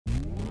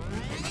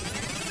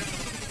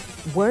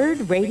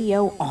Word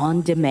Radio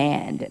on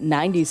Demand,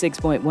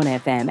 96.1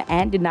 FM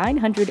and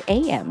 900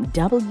 AM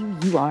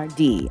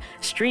WURD,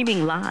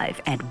 streaming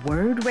live at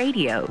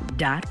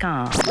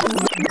wordradio.com.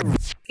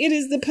 It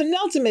is the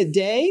penultimate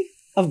day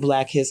of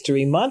Black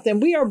History Month,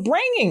 and we are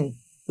bringing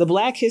the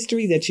Black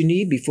history that you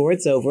need before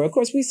it's over. Of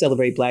course, we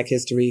celebrate Black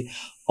history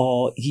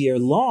all year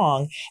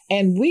long,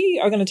 and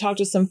we are going to talk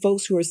to some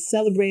folks who are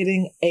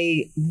celebrating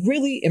a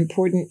really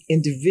important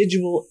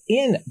individual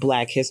in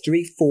Black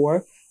history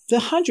for the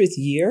 100th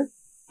year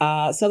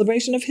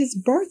celebration of his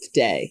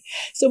birthday.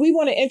 So we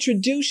want to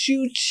introduce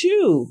you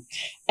to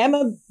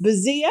Emma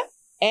Bezilla,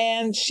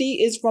 and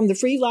she is from the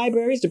Free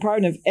Libraries,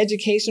 Department of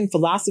Education,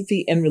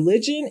 Philosophy, and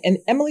Religion, and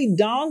Emily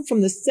Dong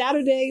from the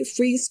Saturday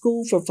Free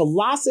School for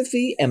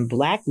Philosophy and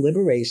Black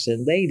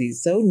Liberation.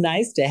 Ladies, so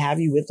nice to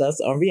have you with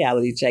us on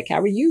Reality Check.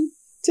 How are you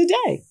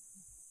today?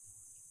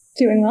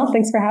 Doing well.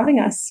 Thanks for having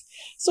us.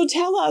 So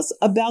tell us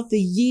about the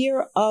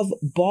Year of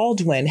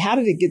Baldwin. How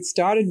did it get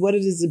started? What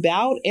it is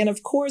about? And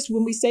of course,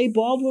 when we say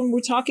Baldwin,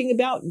 we're talking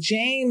about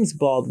James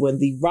Baldwin,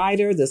 the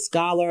writer, the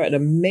scholar, an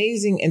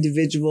amazing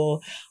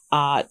individual.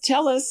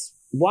 Tell us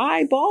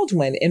why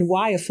Baldwin and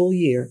why a full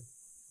year?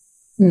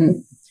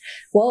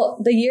 Well,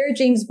 the Year of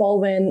James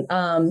Baldwin,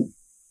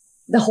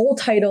 the whole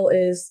title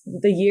is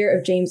The Year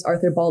of James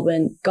Arthur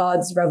Baldwin,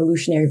 God's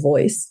Revolutionary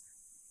Voice.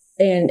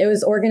 And it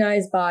was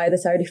organized by the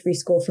Saturday Free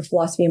School for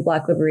Philosophy and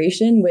Black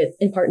Liberation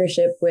in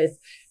partnership with,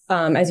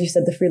 as you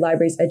said, the Free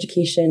Libraries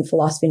Education,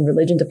 Philosophy and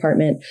Religion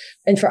Department.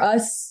 And for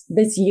us,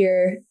 this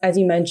year, as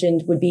you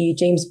mentioned, would be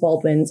James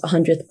Baldwin's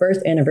 100th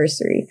birth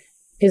anniversary.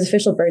 His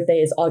official birthday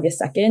is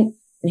August 2nd,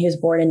 and he was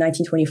born in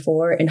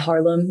 1924 in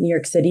Harlem, New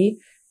York City.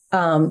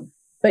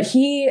 But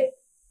he,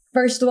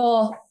 first of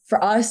all,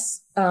 for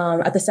us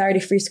at the Saturday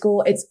Free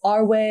School, it's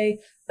our way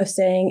of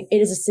saying it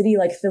is a city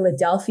like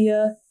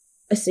Philadelphia,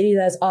 a city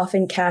that is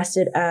often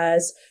casted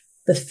as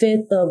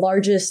the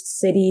largest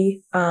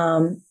city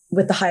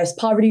with the highest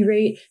poverty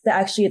rate, that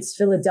actually it's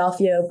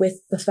Philadelphia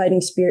with the fighting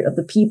spirit of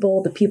the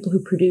people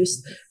who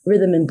produced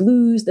rhythm and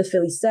blues, the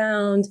Philly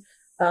sound,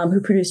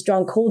 who produced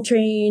John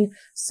Coltrane,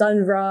 Sun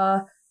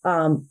Ra,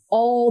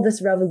 all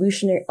this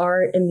revolutionary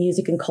art and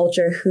music and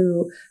culture,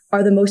 who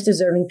are the most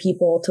deserving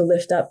people to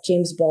lift up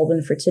James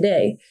Baldwin for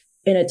today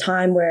in a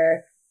time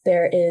where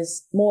there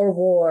is more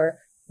war,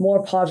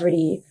 more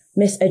poverty,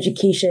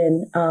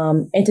 miseducation,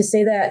 and to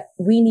say that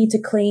we need to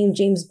claim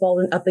James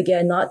Baldwin up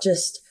again, not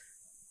just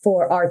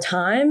for our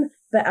time,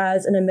 but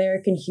as an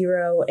American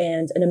hero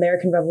and an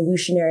American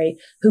revolutionary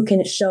who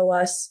can show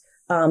us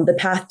the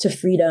path to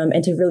freedom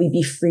and to really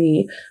be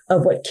free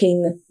of what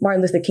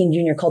Martin Luther King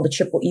Jr. called the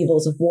triple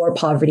evils of war,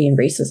 poverty, and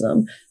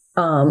racism.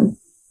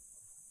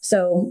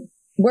 So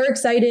we're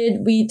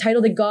excited. We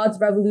titled it God's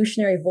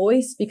Revolutionary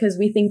Voice because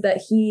we think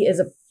that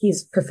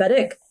he's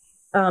prophetic.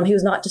 He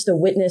was not just a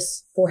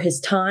witness for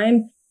his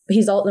time, but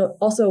he's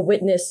also a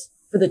witness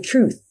for the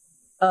truth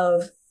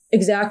of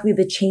exactly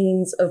the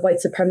chains of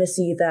white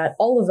supremacy that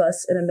all of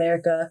us in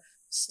America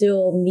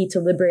still need to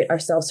liberate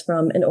ourselves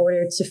from in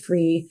order to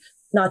free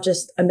not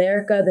just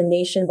America, the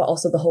nation, but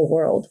also the whole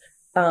world.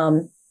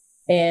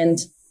 And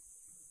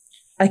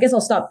I guess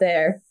I'll stop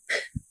there.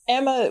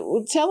 Emma,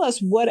 tell us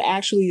what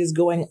actually is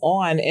going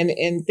on.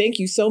 And thank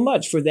you so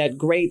much for that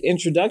great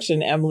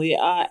introduction, Emily.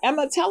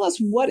 Emma, tell us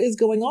what is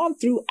going on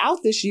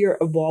throughout this Year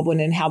of Baldwin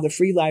and how the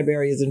Free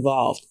Library is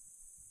involved.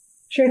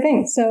 Sure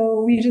thing.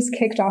 So we just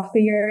kicked off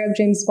the Year of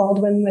James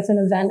Baldwin with an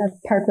event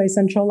at Parkway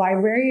Central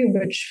Library,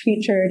 which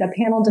featured a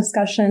panel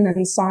discussion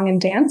and song and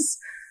dance.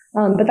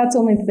 But that's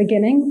only the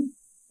beginning.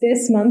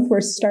 This month,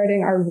 we're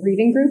starting our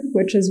reading group,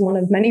 which is one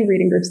of many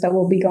reading groups that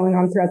will be going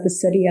on throughout the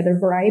city at a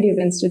variety of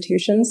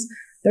institutions.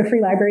 The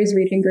Free Libraries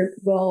Reading Group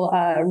will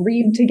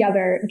read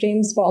together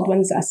James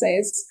Baldwin's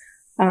essays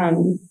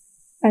and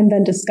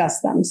then discuss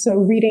them. So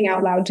reading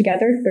out loud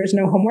together, there's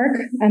no homework,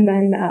 and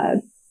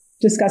then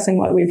discussing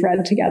what we've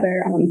read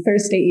together on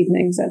Thursday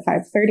evenings at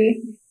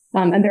 5:30.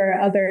 And there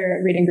are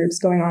other reading groups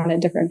going on at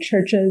different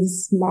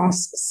churches,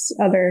 mosques,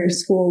 other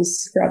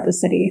schools throughout the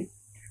city.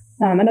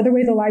 Another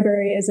way the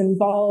library is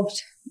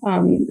involved,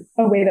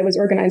 a way that was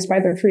organized by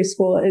the Free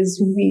School,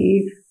 is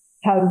we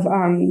have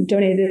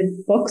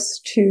donated books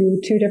to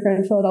 2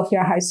 different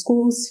Philadelphia high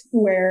schools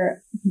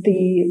where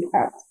the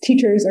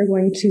teachers are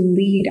going to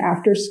lead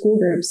after school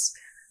groups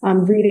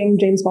reading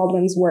James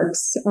Baldwin's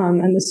works,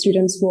 and the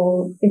students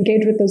will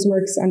engage with those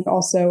works and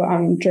also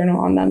journal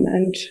on them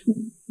and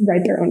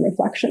write their own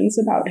reflections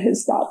about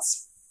his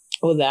thoughts.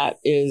 Well, that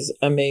is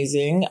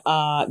amazing.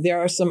 There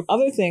are some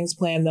other things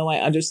planned, though, I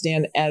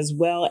understand as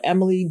well.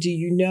 Emily, do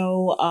you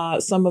know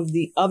some of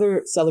the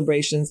other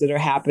celebrations that are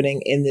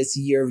happening in this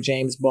Year of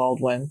James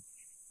Baldwin?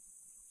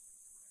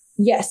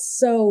 Yes.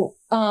 So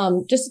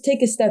just to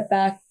take a step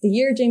back, the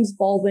Year of James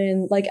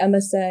Baldwin, like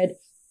Emma said,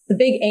 the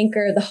big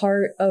anchor, the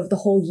heart of the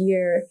whole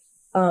year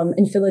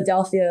in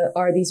Philadelphia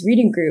are these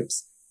reading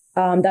groups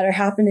that are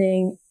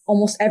happening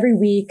almost every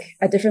week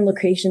at different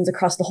locations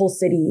across the whole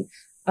city.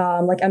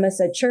 Like Emma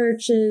said,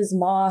 churches,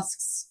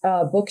 mosques,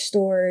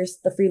 bookstores,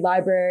 the Free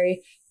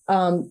Library.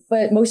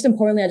 But most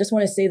importantly, I just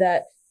want to say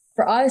that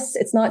for us,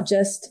 it's not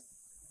just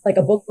like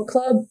a book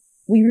club.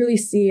 We really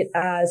see it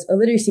as a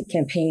literacy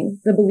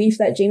campaign. The belief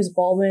that James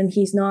Baldwin,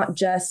 he's not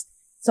just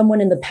someone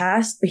in the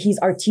past, but he's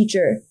our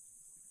teacher.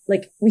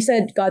 Like we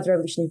said, God's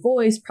revolutionary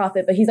voice,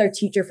 prophet, but he's our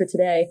teacher for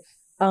today.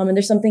 And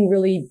there's something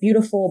really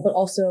beautiful, but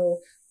also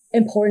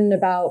important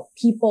about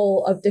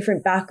people of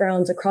different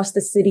backgrounds across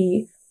the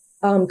city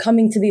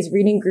coming to these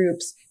reading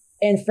groups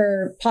and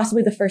for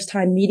possibly the first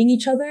time meeting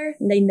each other.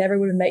 They never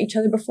would have met each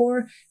other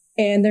before.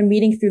 And they're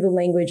meeting through the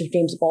language of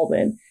James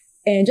Baldwin.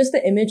 And just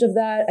the image of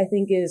that, I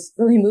think, is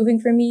really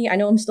moving for me. I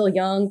know I'm still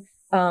young.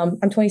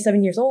 I'm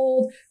 27 years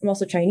old. I'm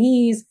also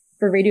Chinese,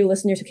 for radio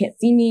listeners who can't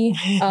see me.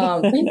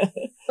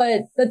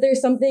 But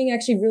there's something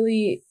actually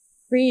really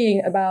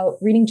freeing about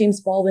reading James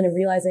Baldwin and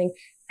realizing,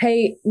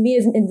 hey, me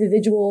as an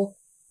individual,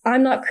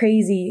 I'm not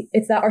crazy.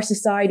 It's that our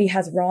society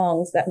has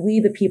wrongs, that we,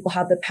 the people,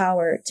 have the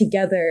power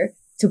together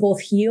to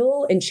both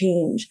heal and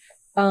change.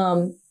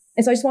 And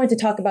so I just wanted to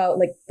talk about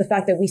like the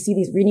fact that we see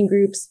these reading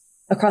groups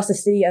across the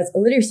city as a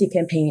literacy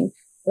campaign,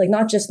 like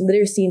not just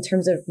literacy in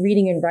terms of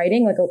reading and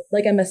writing.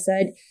 Like Emma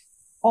said,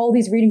 all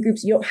these reading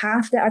groups, you don't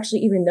have to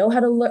actually even know how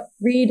to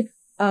read.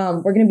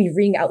 We're going to be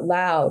reading out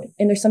loud.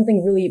 And there's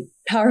something really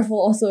powerful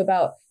also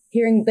about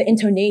hearing the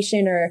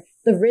intonation or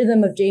the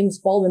rhythm of James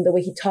Baldwin, the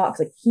way he talks.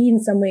 Like he,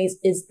 in some ways,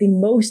 is the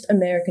most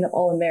American of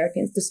all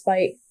Americans,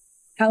 despite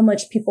how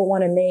much people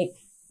want to make,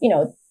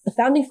 the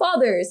founding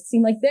fathers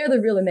seem like they're the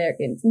real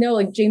Americans. No,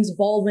 like James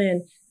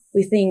Baldwin,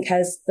 we think,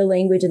 has the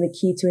language and the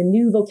key to a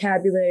new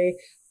vocabulary,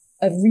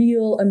 a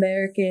real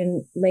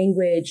American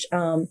language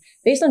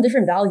based on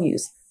different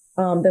values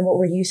than what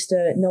we're used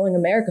to knowing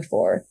America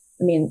for.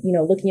 I mean,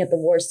 looking at the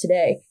wars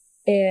today.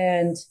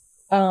 And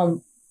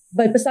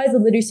but besides the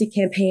literacy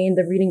campaign,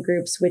 the reading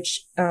groups,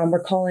 which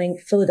we're calling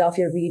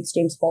Philadelphia Reads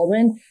James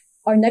Baldwin,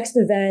 our next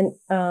event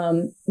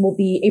will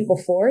be April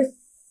 4th.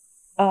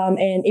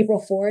 And April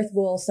 4th,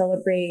 we'll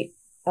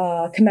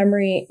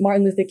commemorate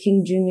Martin Luther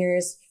King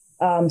Jr.'s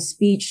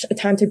speech, A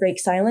Time to Break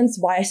Silence,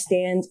 Why I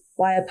Stand,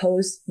 Why I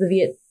Oppose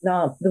the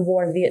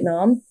War in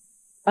Vietnam.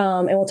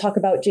 And we'll talk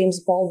about James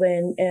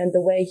Baldwin and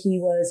the way he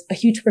was a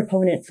huge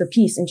proponent for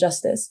peace and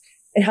justice,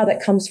 and how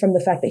that comes from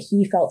the fact that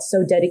he felt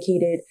so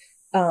dedicated.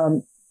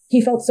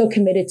 He felt so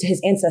committed to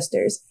his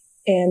ancestors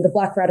and the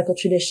Black radical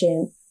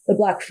tradition, the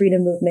Black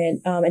freedom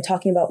movement, and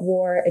talking about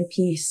war and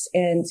peace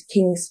and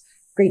King's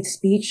great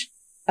speech.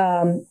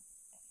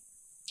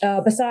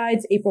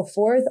 Besides April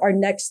 4th, our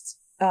next,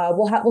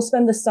 we'll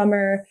spend the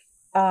summer,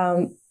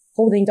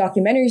 holding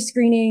documentary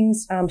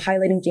screenings,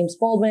 highlighting James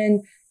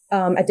Baldwin,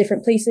 at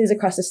different places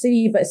across the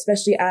city, but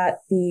especially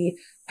at the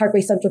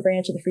Parkway Central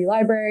branch of the Free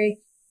Library.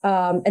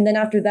 And then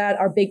after that,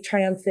 our big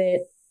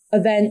triumphant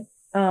event,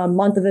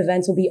 month of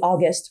events will be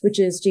August, which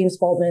is James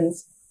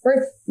Baldwin's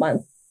birth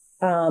month.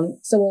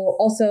 So we'll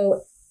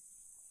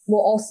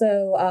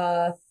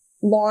also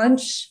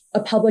launch a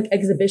public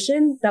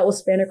exhibition that will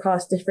span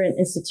across different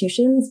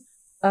institutions,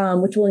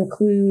 which will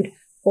include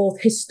both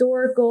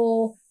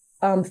historical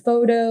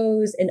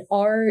photos and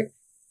art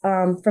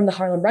from the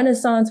Harlem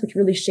Renaissance, which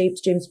really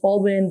shaped James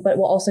Baldwin, but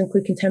will also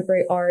include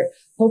contemporary art,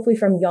 hopefully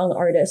from young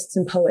artists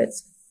and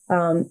poets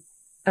who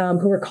are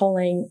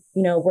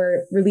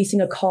we're releasing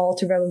a call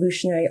to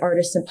revolutionary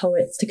artists and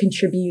poets to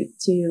contribute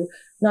to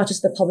not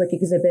just the public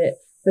exhibit,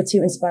 but to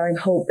inspiring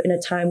hope in a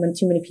time when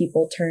too many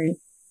people turn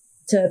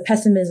to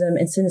pessimism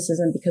and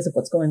cynicism because of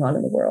what's going on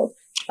in the world.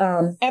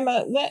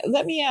 Emma,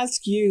 let me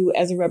ask you,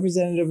 as a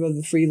representative of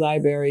the Free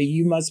Library,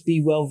 you must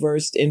be well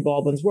versed in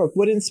Baldwin's work.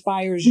 What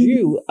inspires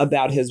you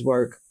about his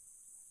work?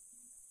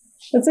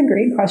 That's a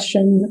great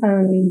question.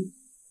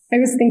 I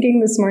was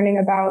thinking this morning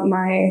about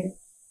my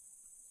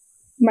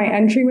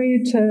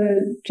entryway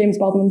to James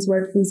Baldwin's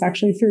work was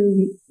actually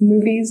through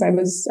movies.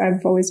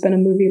 I've always been a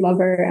movie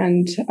lover,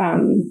 and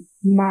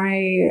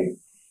my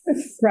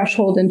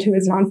threshold into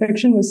his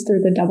nonfiction was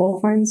through The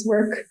Devil Finds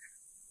Work,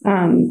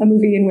 a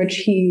movie in which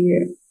he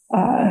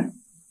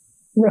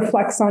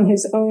reflects on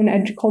his own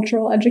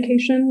cultural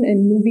education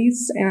in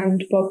movies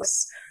and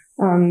books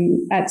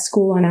at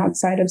school and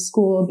outside of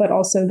school, but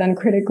also then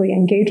critically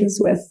engages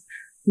with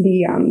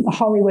the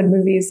Hollywood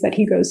movies that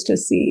he goes to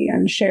see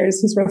and shares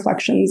his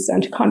reflections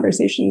and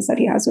conversations that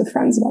he has with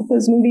friends about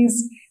those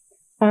movies.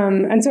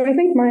 And so I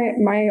think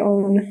my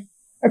own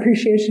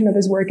appreciation of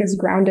his work is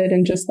grounded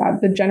in just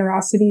that, the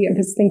generosity of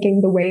his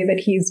thinking, the way that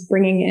he's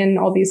bringing in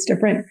all these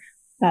different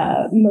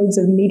modes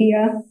of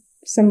media,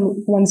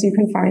 some ones you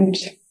can find,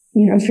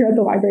 throughout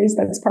the libraries.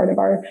 That's part of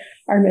our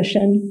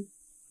mission.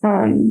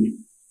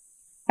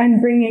 And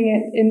bringing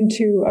it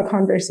into a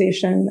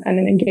conversation and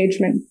an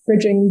engagement,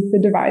 bridging the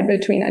divide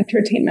between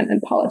entertainment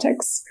and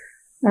politics.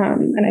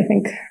 And I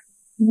think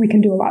we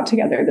can do a lot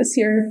together this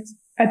year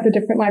at the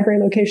different library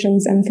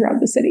locations and throughout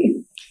the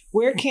city.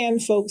 Where can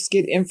folks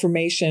get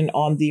information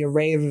on the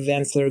array of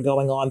events that are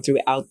going on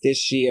throughout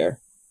this year?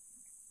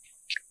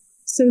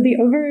 So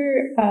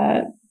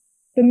the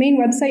main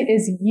website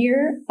is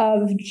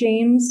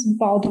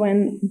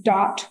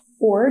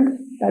yearofjamesbaldwin.org.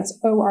 That's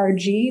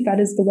ORG. That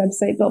is the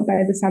website built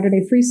by the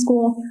Saturday Free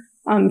School.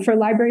 For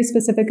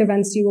library-specific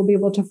events, you will be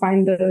able to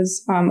find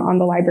those on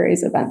the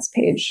library's events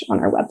page on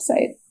our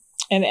website.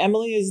 And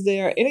Emily, is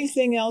there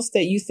anything else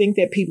that you think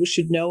that people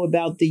should know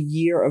about the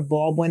Year of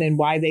Baldwin and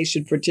why they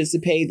should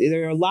participate?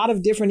 There are a lot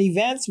of different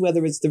events,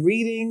 whether it's the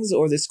readings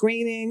or the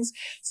screenings.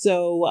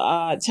 So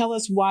tell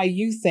us why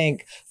you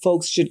think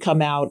folks should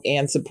come out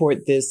and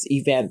support this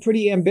event.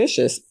 Pretty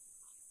ambitious.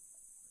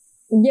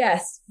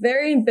 Yes,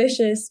 very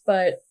ambitious,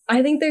 but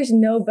I think there's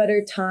no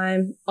better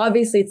time.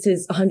 Obviously, it's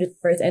his 100th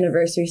birth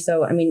anniversary.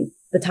 So, I mean,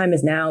 the time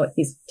is now.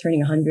 He's turning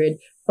 100.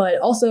 But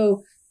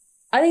also,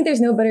 I think there's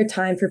no better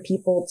time for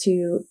people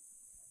to,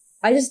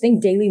 I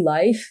think daily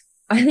life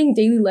in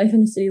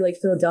a city like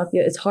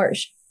Philadelphia is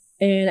harsh.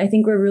 And I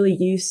think we're really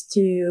used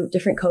to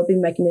different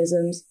coping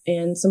mechanisms.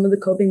 And some of the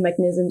coping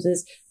mechanisms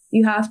is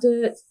you have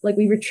to,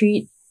 we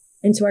retreat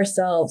into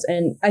ourselves.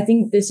 And I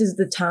think this is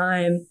the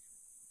time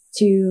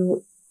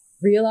to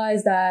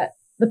realize that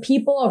the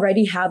people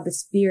already have the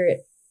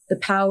spirit, the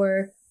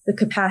power, the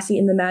capacity,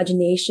 and the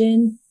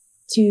imagination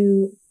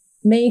to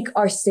make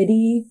our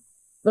city,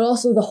 but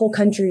also the whole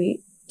country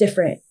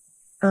different,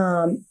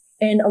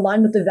 and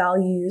align with the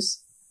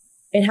values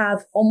and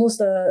have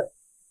almost a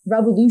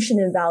revolution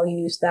in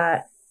values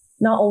that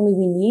not only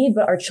we need,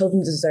 but our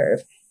children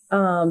deserve.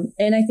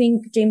 And I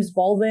think James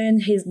Baldwin,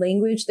 his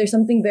language, there's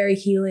something very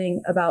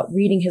healing about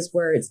reading his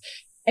words.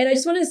 And I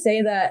just want to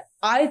say that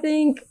I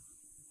think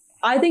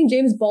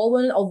James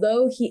Baldwin,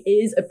 although he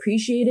is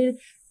appreciated,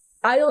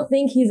 I don't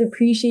think he's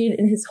appreciated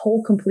in his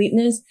whole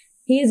completeness.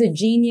 He is a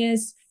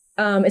genius.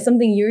 It's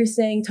something you're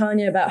saying,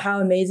 Tonya, about how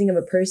amazing of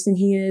a person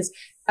he is.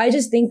 I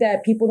just think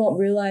that people don't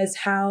realize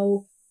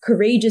how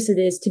courageous it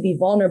is to be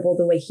vulnerable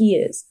the way he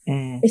is,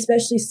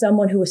 especially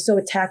someone who was so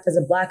attacked as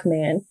a Black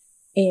man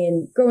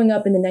and growing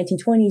up in the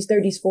 1920s,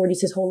 30s, 40s,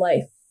 his whole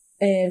life.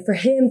 And for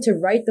him to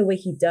write the way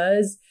he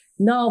does,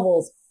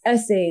 novels,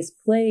 essays,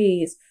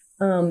 plays,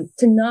 to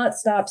not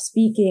stop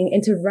speaking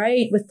and to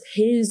write with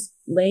his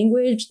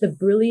language, the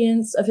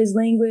brilliance of his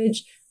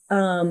language,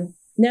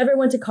 never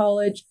went to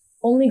college,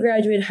 only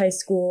graduated high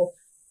school.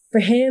 For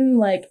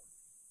him,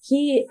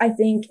 he, I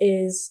think,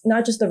 is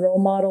not just a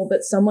role model,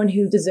 but someone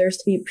who deserves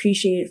to be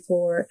appreciated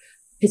for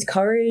his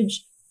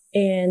courage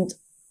and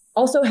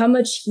also how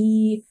much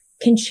he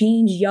can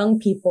change young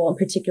people in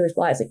particular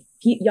lives,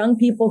 young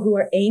people who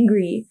are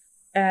angry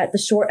at the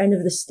short end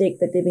of the stick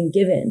that they've been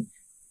given.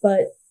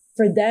 But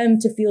for them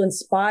to feel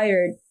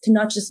inspired to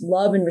not just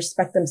love and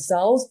respect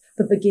themselves,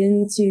 but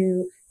begin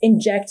to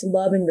inject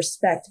love and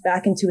respect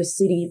back into a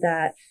city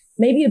that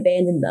maybe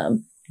abandoned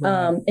them.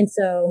 Right. And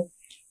so,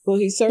 well,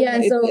 it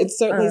certainly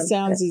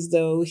sounds as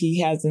though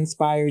he has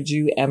inspired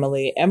you,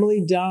 Emily.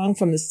 Emily Dong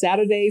from the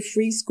Saturday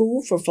Free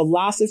School for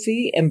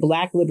Philosophy and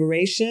Black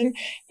Liberation,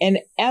 and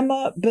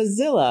Emma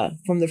Bezilla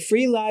from the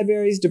Free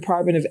Library's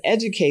Department of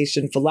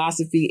Education,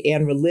 Philosophy,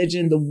 and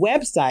Religion. The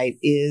website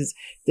is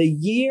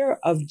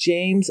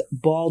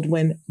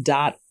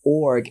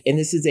theyearofjamesbaldwin.org. And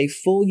this is a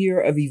full year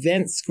of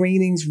events,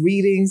 screenings,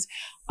 readings,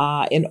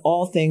 and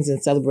all things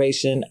in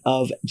celebration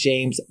of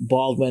James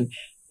Baldwin.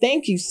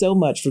 Thank you so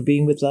much for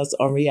being with us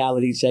on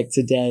Reality Check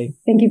today.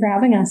 Thank you for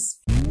having us.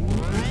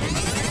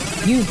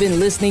 You've been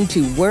listening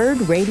to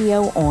Word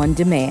Radio On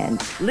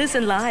Demand.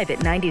 Listen live at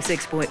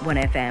 96.1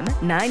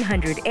 FM,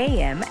 900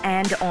 AM,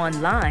 and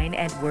online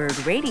at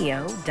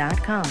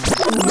wordradio.com.